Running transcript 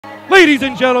Ladies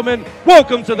and gentlemen,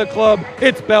 welcome to the club.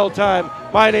 It's bell time.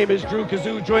 My name is Drew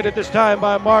Kazoo, joined at this time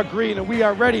by Mark Greene, and we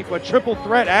are ready for triple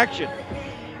threat action.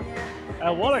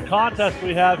 And what a contest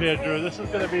we have here, Drew. This is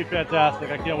going to be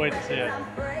fantastic. I can't wait to see it.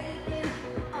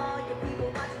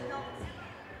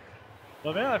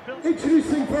 But man, I feel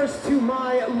Introducing first to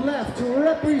my left,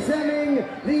 representing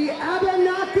the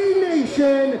Abenaki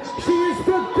Nation, she is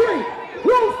the great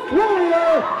Wolf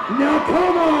Warrior,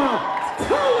 Nakoma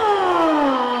Tala!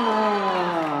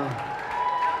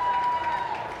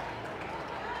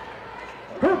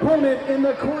 Her opponent in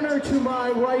the corner to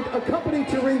my right, accompanied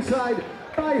to ringside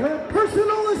by her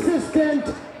personal assistant,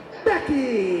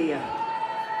 Becky.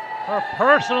 her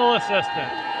personal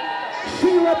assistant.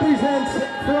 She represents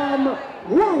from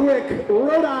Warwick,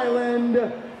 Rhode Island,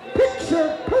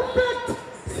 Picture Perfect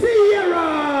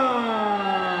Sierra!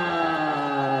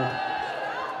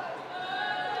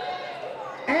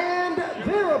 And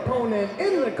their opponent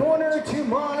in the corner to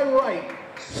my right,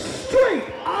 straight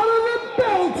out of the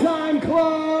Bell Time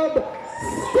Club,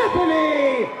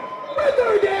 Stephanie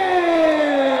Riverdale!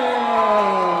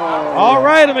 All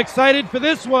right, I'm excited for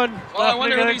this one. Well, I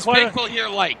wonder who these faithful here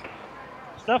like.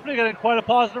 Stephanie getting quite a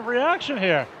positive reaction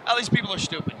here. All these people are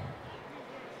stupid.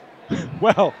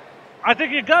 Well, I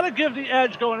think you got to give the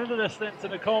edge going into this thing to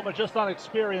Nakoma just on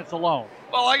experience alone.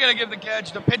 Well, I got to give the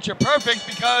edge to Picture Perfect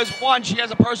because, one, she has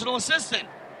a personal assistant.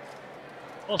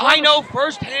 Well, I know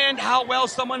firsthand how well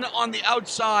someone on the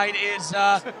outside is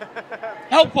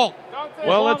helpful.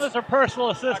 Well, as long as her personal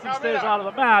assistant stays out of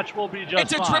the match, we'll be just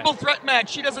It's a fine. triple threat match.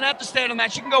 She doesn't have to stand on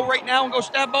that. She can go right now and go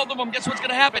stab both of them. Guess what's going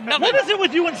to happen? Nothing. What is it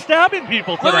with you and stabbing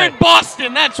people today? We're in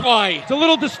Boston, that's why. it's a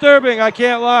little disturbing, I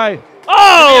can't lie.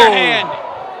 Oh! Your hand.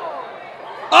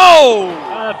 Oh!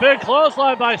 A big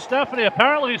clothesline by Stephanie.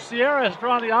 Apparently, Sierra has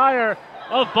drawn the ire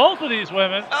of both of these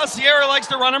women. Well, Sierra likes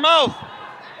to run her mouth.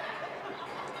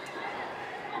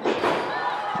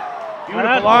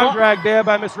 Beautiful arm drag there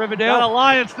by Miss That Riverdale.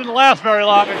 alliance didn't last very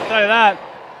long, I can tell you that.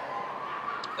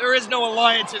 There is no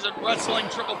alliances in wrestling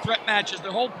triple threat matches.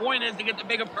 The whole point is to get the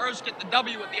bigger purse, get the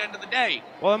W at the end of the day.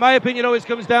 Well, in my opinion, it always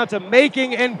comes down to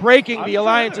making and breaking the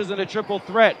alliances in a triple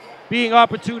threat, being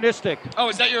opportunistic. Oh,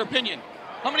 is that your opinion?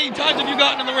 How many times have you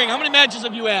gotten in the ring? How many matches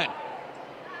have you had?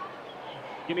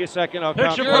 Give me a second, I'll count.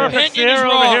 Picture Your perfect opinion is Sierra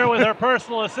over wrong. here with her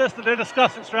personal assistant. They're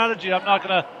discussing strategy. I'm not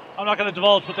gonna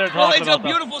divulge what they're Well, talking it's a about.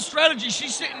 beautiful strategy.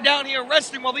 She's sitting down here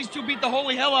resting while these two beat the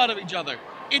holy hell out of each other.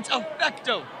 It's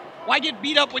effective. Why get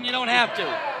beat up when you don't have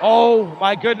to? Oh,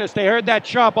 my goodness, they heard that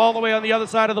chop all the way on the other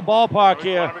side of the ballpark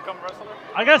here.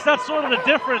 I guess that's sort of the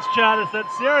difference, Chad, is that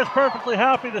Sierra's perfectly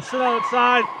happy to sit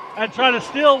outside and try to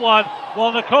steal one,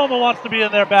 while Nakoma wants to be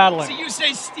in there battling. See, you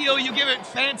say steal, you give it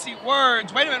fancy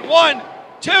words. Wait a minute. 1,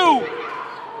 2.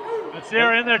 And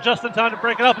Sierra in there just in time to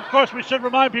break it up. Of course, we should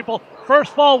remind people,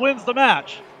 first fall wins the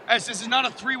match. As this is not a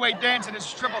three-way dance, and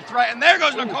it's a triple threat. And there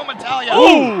goes Nakoma Tala.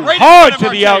 Ooh, Right in hard front of to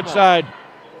our the table. outside.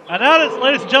 And that is,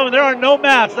 ladies and gentlemen, there are no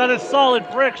mats. That is solid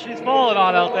brick she's falling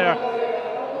on out there.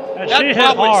 And That she hit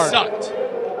probably hard. sucked.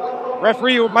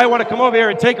 Referee might want to come over here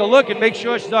and take a look and make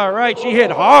sure she's all right. She hit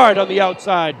hard on the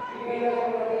outside.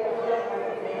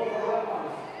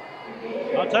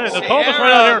 I'll tell you, Nakoma's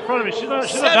right out here in front of me. She's not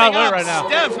Setting down up right now.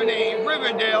 Stephanie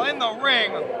Riverdale in the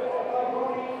ring.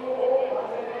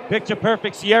 Picture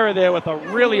perfect Sierra there with a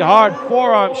really hard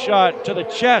forearm shot to the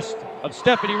chest of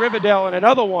Stephanie Riverdale, and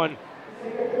another one.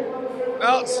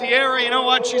 Well, Sierra, you know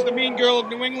what? She's the mean girl of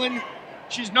New England.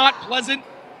 She's not pleasant.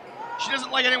 She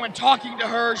doesn't like anyone talking to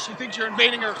her. She thinks you're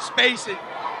invading her space. And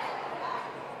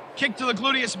kick to the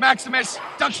gluteus maximus,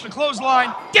 ducks the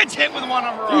clothesline, gets hit with one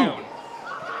of her own.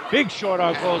 Big short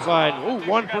arm clothesline. Ooh,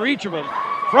 one for each of them,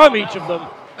 from each of them.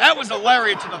 That was a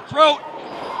lariat to the throat.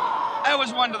 That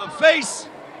was one to the face.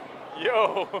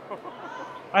 Yo.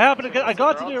 I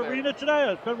got to the arena today,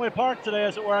 at Fenway Park today,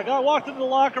 as it were. I walked into the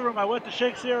locker room. I went to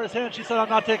shake Sierra's hand. She said, "I'm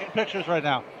not taking pictures right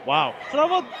now." Wow. So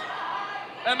well,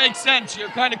 That makes sense. You're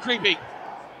kind of creepy.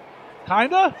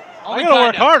 kinda. Only I gotta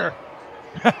work kinda.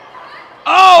 harder.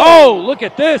 Oh, look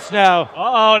at this now.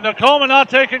 Uh-oh, Nakoma not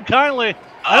taking kindly.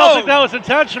 I don't think that was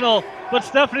intentional, but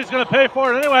Stephanie's going to pay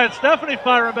for it anyway. And Stephanie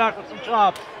firing back with some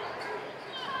chops.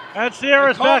 And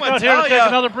Sierra's back out here to take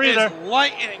another breather. Is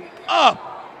lighting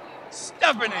up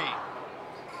Stephanie.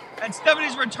 And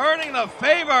Stephanie's returning the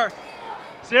favor.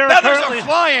 Sierra Feathers are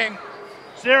flying.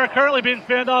 Sierra currently being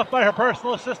fanned off by her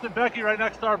personal assistant, Becky, right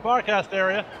next to our broadcast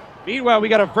area. Meanwhile, we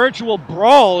got a virtual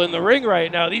brawl in the ring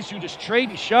right now. These two just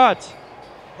trading shots.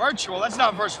 Virtual, that's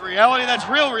not versus reality, that's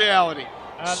real reality.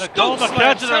 And Nakoma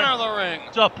catches her. Center of the ring.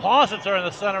 Deposits her in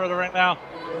the center of the ring now.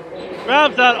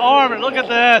 Grabs that arm and look at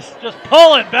this. Just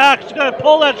pulling back. She's going to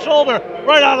pull that shoulder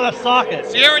right out of the socket.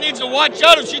 Sierra needs to watch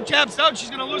out. If she taps out, she's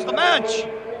going to lose the match.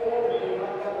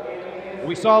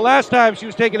 We saw last time she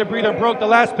was taking a breather, broke the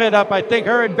last pin up. I think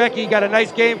her and Becky got a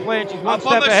nice game plan. She's one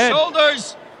step ahead. Up on the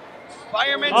shoulders.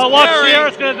 Fireman's watch carry.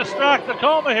 Sierra's going to distract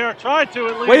Nakoma here. Try to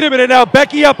at least. Wait a minute now.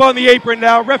 Becky up on the apron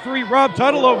now. Referee Rob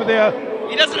Tuttle over there.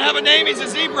 He doesn't have a name. He's a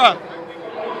zebra.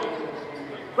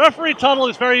 Referee Tuttle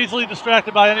is very easily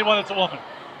distracted by anyone that's a woman.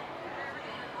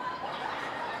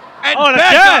 And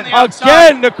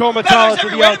again, Nakoma Tala to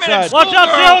the outside. Watch out,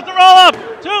 Sierra with the roll up.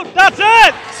 Two, that's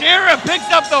it. Sierra picks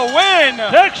up the win.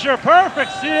 Picture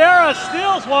perfect. Sierra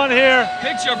steals one here.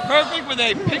 Picture perfect with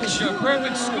a picture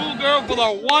perfect schoolgirl for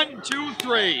the 1, 2,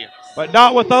 3. But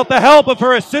not without the help of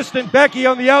her assistant Becky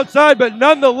on the outside, but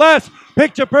nonetheless,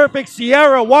 picture perfect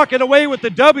Sierra walking away with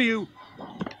the W.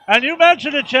 And you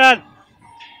mentioned it, Chad.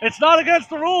 It's not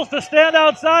against the rules to stand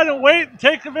outside and wait and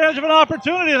take advantage of an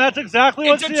opportunity, and that's exactly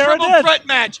what Sierra did. It's a triple threat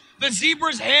match. The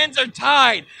zebra's hands are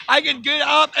tied. I can get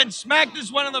up and smack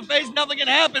this one in the face. Nothing can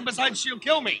happen besides she'll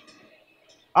kill me.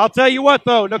 I'll tell you what,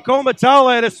 though, Nakoma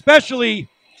Tala and especially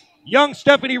young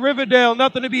Stephanie Riverdale,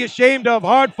 nothing to be ashamed of.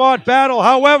 Hard-fought battle.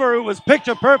 However, it was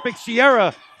picture-perfect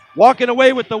Sierra walking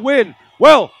away with the win.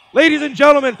 Well, ladies and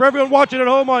gentlemen, for everyone watching at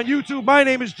home on YouTube, my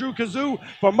name is Drew Kazoo.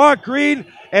 For Mark Greene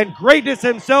and greatness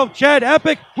himself, Chad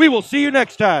Epik, we will see you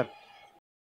next time.